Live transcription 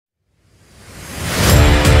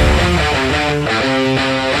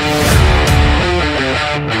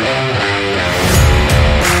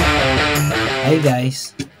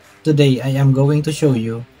guys, today I am going to show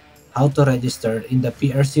you how to register in the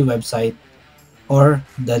PRC website or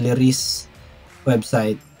the Leris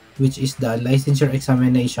website, which is the Licensure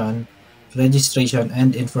Examination, Registration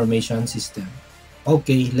and Information System.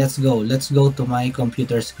 Okay, let's go. Let's go to my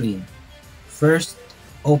computer screen. First,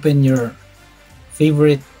 open your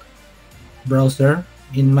favorite browser.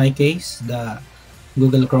 In my case, the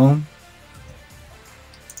Google Chrome.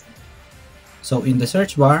 So in the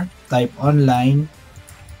search bar, type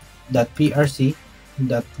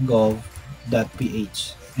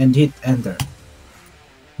online.prc.gov.ph and hit enter.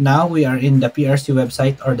 Now we are in the PRC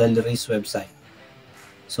website or the Leris website.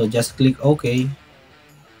 So just click OK,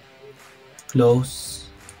 close.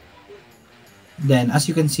 Then as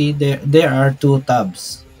you can see, there are two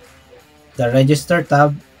tabs, the register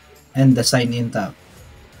tab and the sign in tab.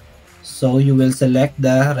 So you will select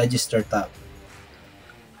the register tab.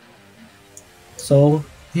 So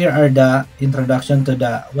here are the introduction to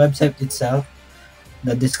the website itself,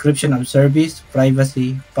 the description of service,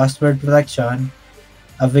 privacy, password protection,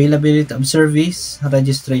 availability of service,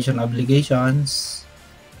 registration obligations,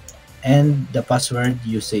 and the password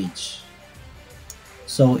usage.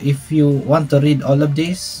 So if you want to read all of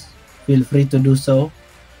this, feel free to do so.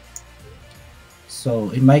 So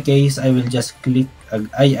in my case, I will just click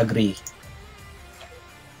I agree.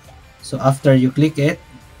 So after you click it,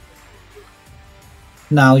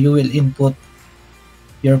 now you will input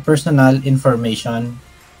your personal information,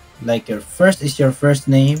 like your first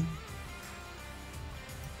name,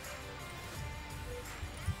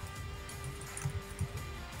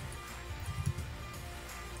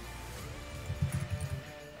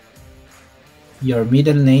 your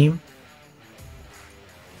middle name,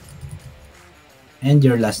 and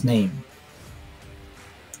your last name,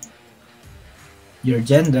 your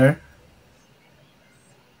gender,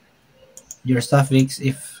 your suffix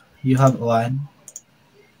if you have one,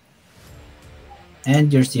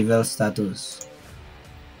 and your civil status.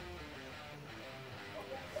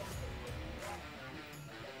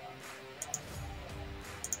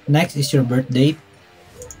 Next is your birth date,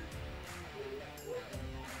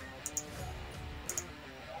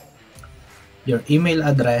 your email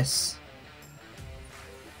address,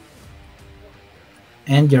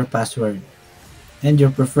 and your password, and your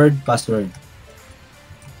preferred password.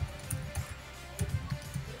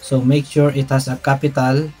 So make sure it has a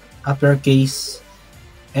capital, uppercase,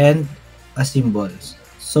 and a symbol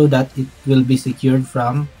so that it will be secured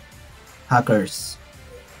from hackers.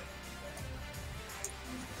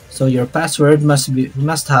 So your password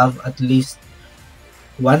must have at least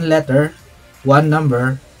one letter, one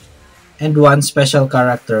number, and one special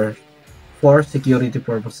character for security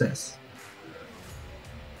purposes.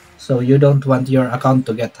 So you don't want your account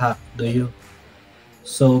to get hacked, do you?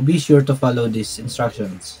 So be sure to follow these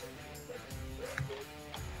instructions.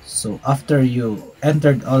 So after you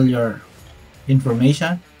entered all your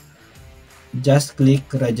information, just click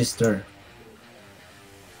register.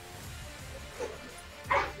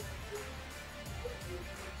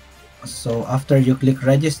 So after you click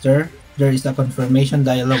register, there is a confirmation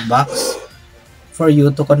dialog box for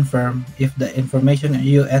you to confirm if the information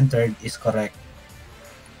you entered is correct.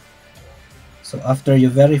 So after you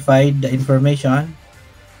verified the information,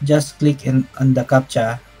 just click on the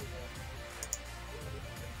CAPTCHA.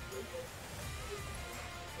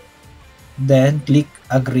 Then click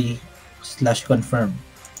agree/confirm.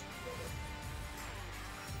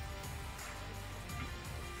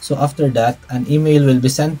 So after that, an email will be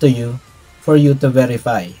sent to you for you to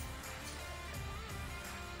verify.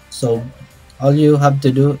 So all you have to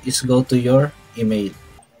do is go to your email.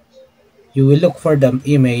 You will look for the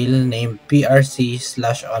email named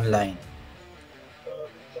prc/online.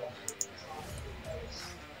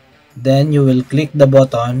 Then you will click the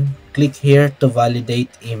button, click here to validate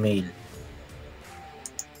email.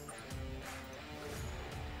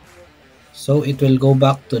 So it will go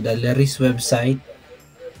back to the Leris website.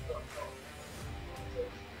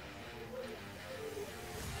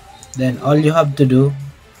 Then all you have to do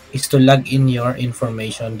is to log in your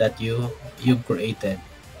information that you created.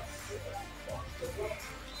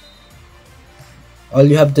 All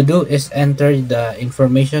you have to do is enter the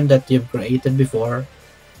information that you've created before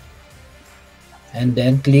and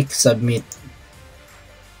then click submit.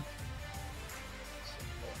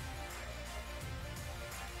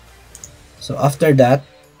 So after that,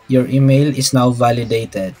 your email is now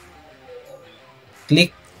validated.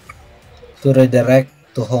 Click to redirect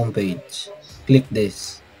to homepage. Click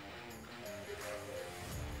this.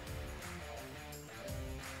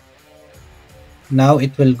 Now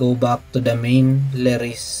it will go back to the main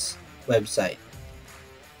Leris website.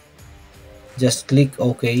 Just click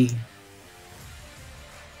OK.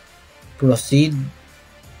 proceed,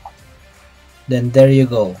 then there you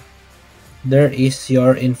go. There is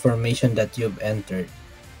your information that you've entered.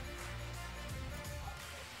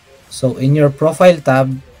 So in your profile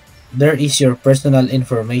tab, there is your personal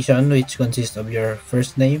information, which consists of your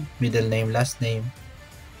first name, middle name, last name,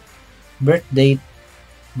 birth date,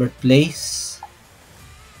 birthplace.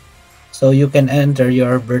 So you can enter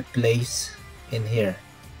your birthplace in here.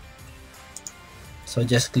 So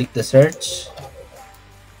just click the search,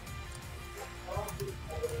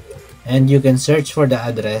 and you can search for the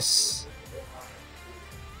address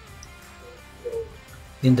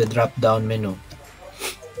in the drop down menu.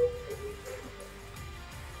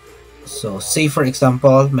 So say for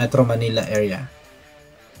example Metro Manila area,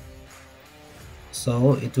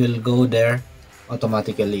 so it will go there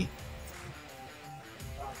automatically.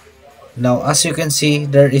 Now as you can see,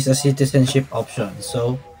 there is a citizenship option,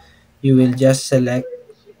 so you will just select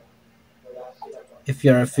if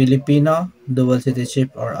you're a Filipino, dual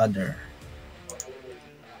citizenship, or other.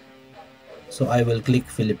 So I will click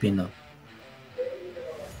Filipino.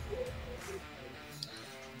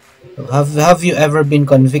 Have you ever been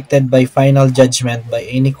convicted by final judgment by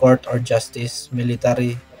any court or justice,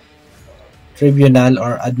 military tribunal,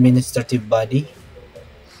 or administrative body?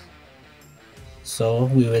 So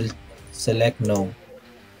we will select no.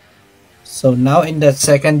 So now in the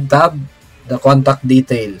second tab, the contact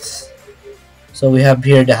details. So we have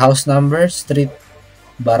here the house number, street,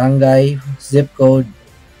 barangay, zip code,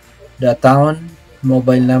 the town,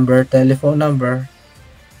 mobile number, telephone number,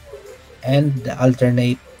 and the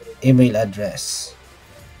alternate email address.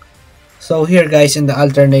 So here guys, in the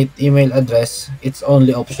alternate email address, it's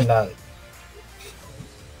only optional.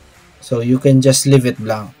 So you can just leave it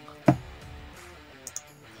blank.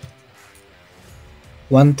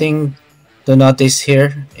 One thing to notice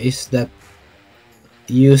here is that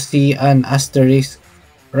you see an asterisk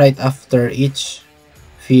right after each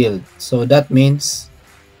field. So that means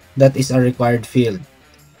that is a required field.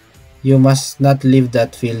 You must not leave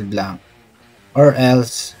that field blank, or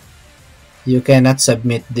else you cannot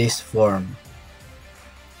submit this form.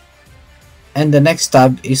 And the next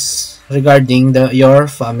tab is regarding your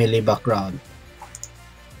family background.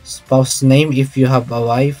 Spouse name if you have a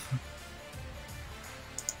wife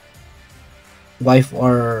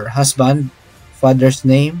or husband, father's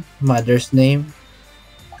name, mother's name,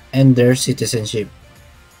 and their citizenship.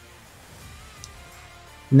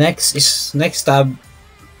 Next tab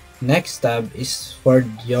is for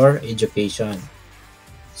your education.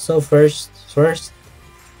 So first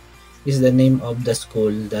is the name of the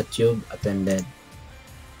school that you've attended.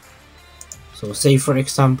 So say for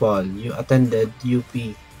example, you attended UP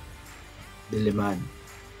Diliman.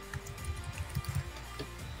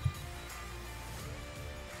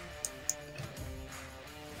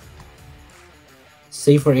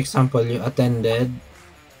 Say for example, you attended,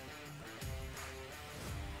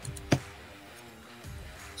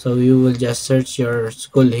 so you will just search your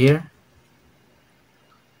school here.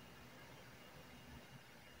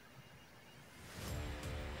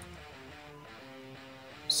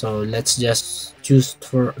 So let's just choose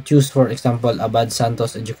for example Abad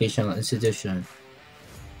Santos Educational Institution.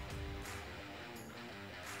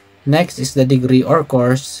 Next is the degree or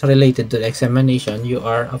course related to the examination you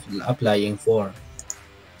are applying for.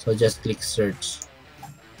 So just click search.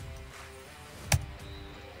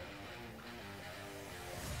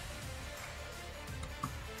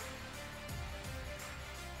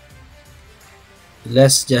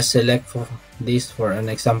 Let's just select for this for an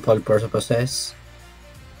example purposes.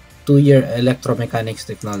 2-year electromechanics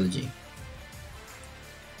technology.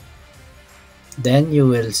 Then you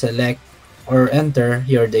will select or enter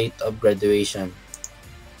your date of graduation.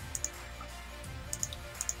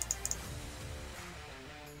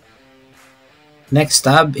 Next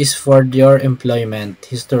tab is for your employment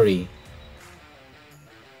history.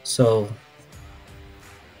 So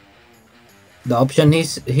the option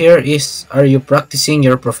here is, are you practicing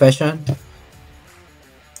your profession?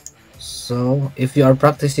 So if you are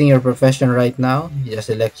practicing your profession right now, just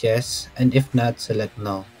select yes, and if not, select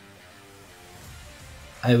no.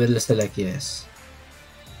 I will select yes.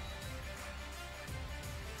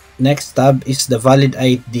 Next tab is the valid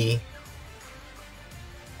ID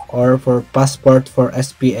or for passport for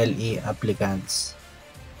SPLE applicants.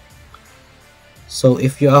 So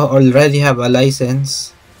if you already have a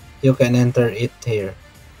license, you can enter it here.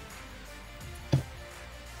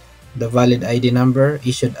 The valid ID number,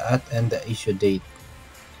 issued at, and the issue date.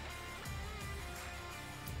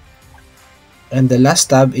 And the last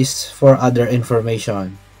tab is for other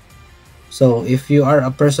information. So if you are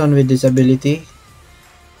a person with disability,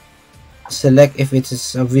 select if it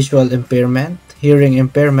is a visual impairment, hearing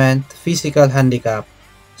impairment, physical handicap,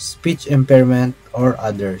 speech impairment, or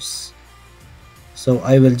others. So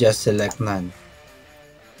I will just select none.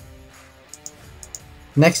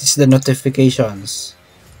 Next is the notifications.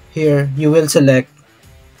 Here, you will select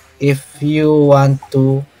if you want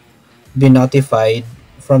to be notified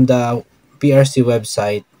from the PRC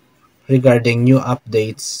website regarding new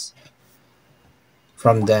updates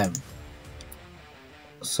from them.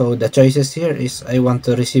 So the choices here is I want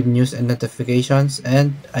to receive news and notifications,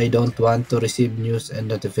 and I don't want to receive news and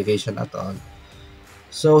notification at all.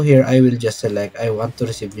 So here I will just select I want to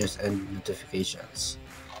receive news and notifications.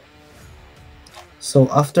 So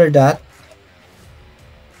after that,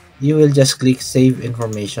 you will just click save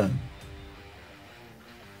information.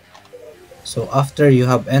 So after you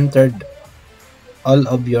have entered all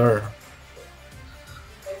of your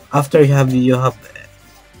after you have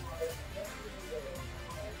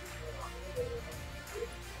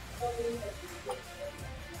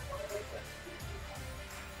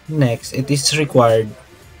next it is required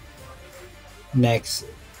next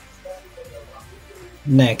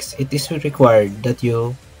next it is required that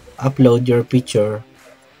you upload your picture.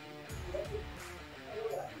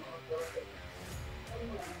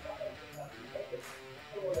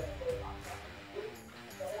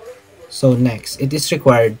 So next it is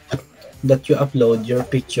required that you upload your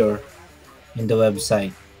picture in the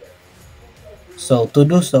website. So to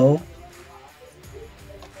do so,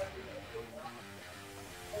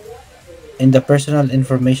 in the personal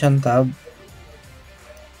information tab,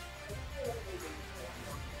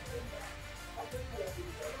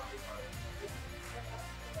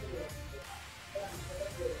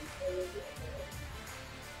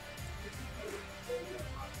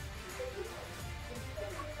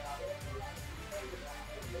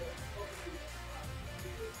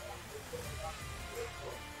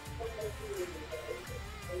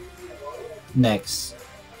 next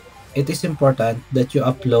it is important that you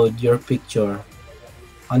upload your picture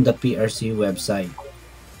on the PRC website.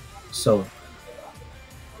 So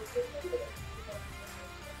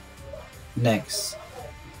next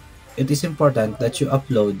it is important that you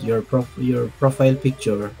upload your profile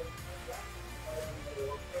picture.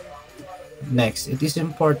 Next it is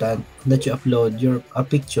important that you upload your a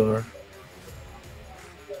picture.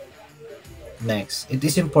 Next it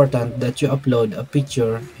is important that you upload a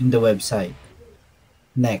picture in the website.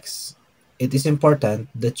 Next it is important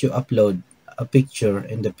that you upload a picture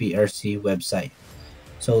in the PRC website.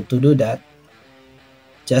 So to do that,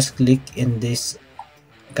 just click in this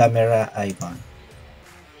camera icon.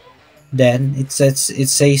 Then it says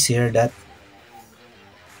here that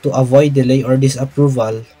to avoid delay or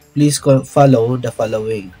disapproval, please follow the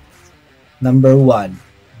following. Number 1,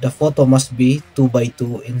 the photo must be 2 by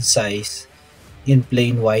 2 in size in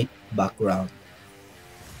plain white background.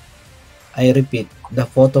 I repeat, the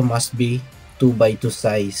photo must be 2 by 2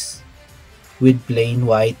 size with plain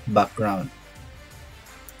white background.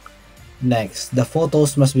 Next, the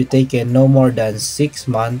photos must be taken no more than 6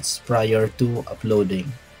 months prior to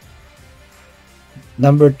uploading.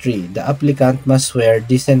 Number 3, the applicant must wear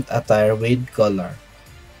decent attire with color.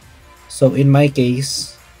 So in my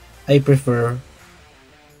case, I prefer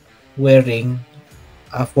wearing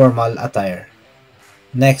a formal attire.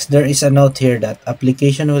 Next, there is a note here that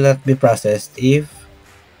application will not be processed if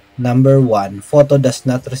number 1, photo does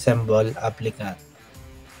not resemble applicant.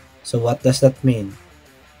 So what does that mean?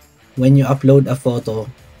 When you upload a photo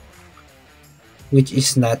which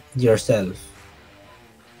is not yourself.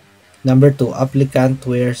 Number 2, applicant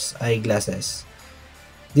wears eyeglasses.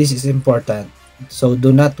 This is important. So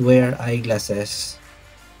do not wear eyeglasses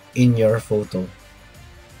in your photo.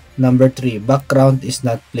 Number 3, background is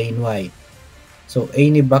not plain white. So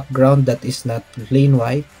any background that is not plain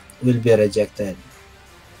white will be rejected.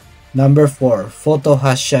 Number 4, photo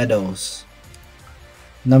has shadows.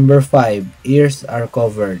 Number 5, ears are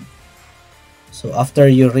covered. So after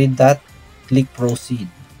you read that, click proceed.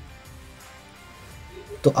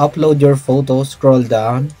 To upload your photo, scroll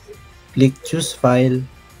down, click choose file,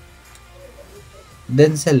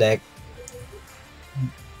 then select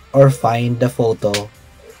or find the photo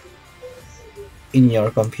in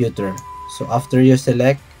your computer. So after you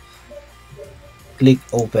select, click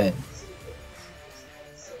open.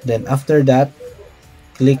 Then after that,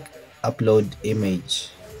 click upload image.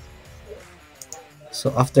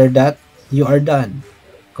 So after that, you are done.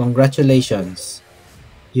 Congratulations!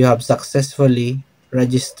 You have successfully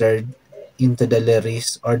registered into the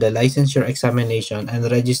Leris or the Licensure Examination and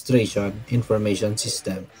Registration Information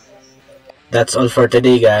System. That's all for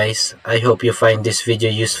today, guys. I hope you find this video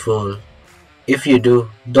useful. If you do,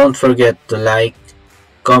 don't forget to like,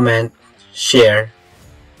 comment, share,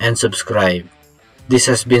 and subscribe. This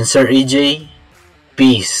has been Sir EJ.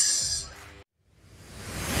 Peace.